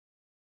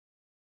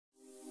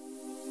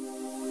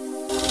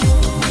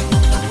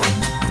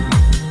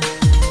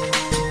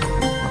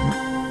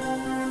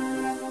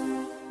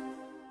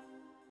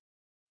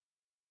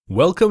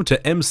Welcome to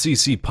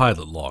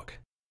mccPILOTLOG.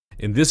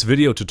 In this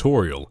video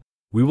tutorial,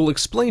 we will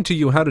explain to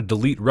you how to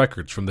delete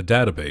records from the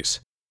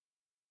database.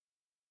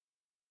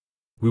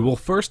 We will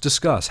first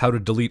discuss how to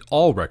delete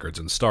all records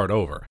and start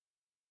over.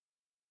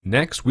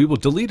 Next, we will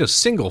delete a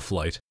single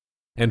flight,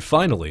 and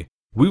finally,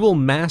 we will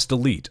mass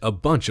delete a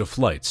bunch of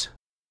flights.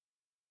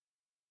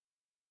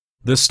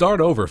 The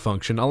Start Over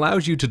function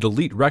allows you to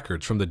delete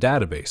records from the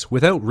database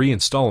without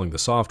reinstalling the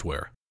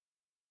software.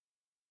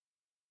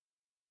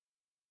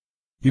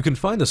 You can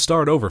find the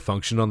Start Over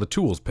function on the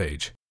Tools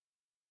page.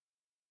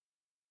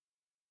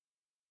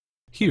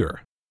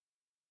 Here,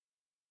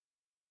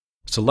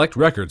 select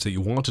records that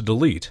you want to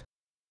delete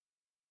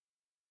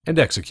and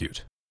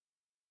execute.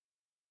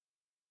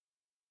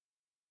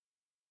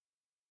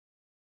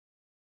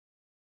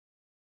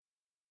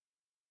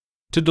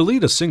 To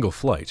delete a single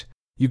flight,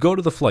 you go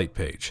to the Flight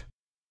page.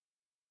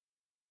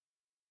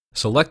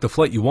 Select the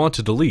flight you want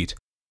to delete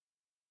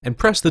and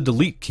press the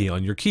Delete key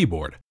on your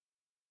keyboard,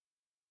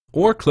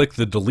 or click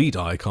the Delete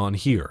icon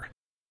here.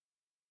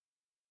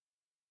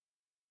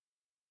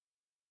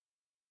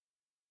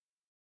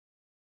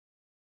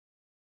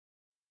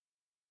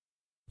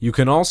 You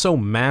can also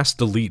mass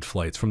delete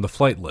flights from the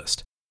flight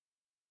list.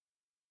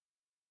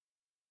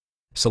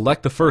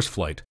 Select the first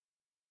flight.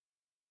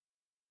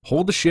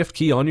 Hold the Shift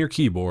key on your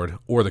keyboard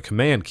or the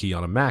Command key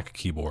on a Mac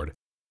keyboard,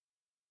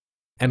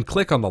 and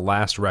click on the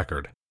last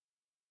record.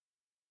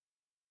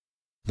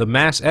 The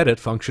Mass Edit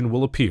function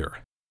will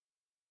appear.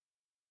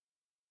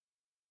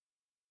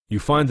 You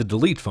find the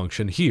Delete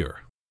function here,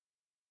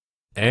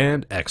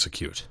 and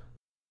execute.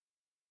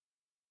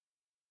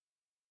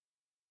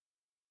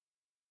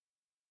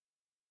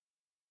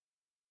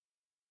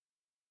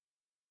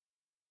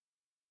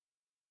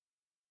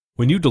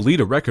 When you delete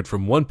a record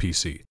from one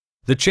PC,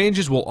 the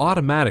changes will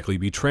automatically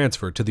be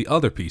transferred to the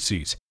other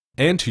PCs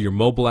and to your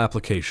mobile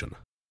application.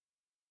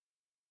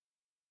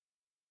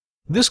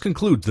 This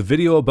concludes the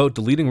video about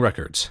deleting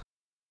records.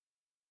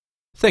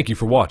 Thank you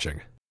for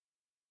watching.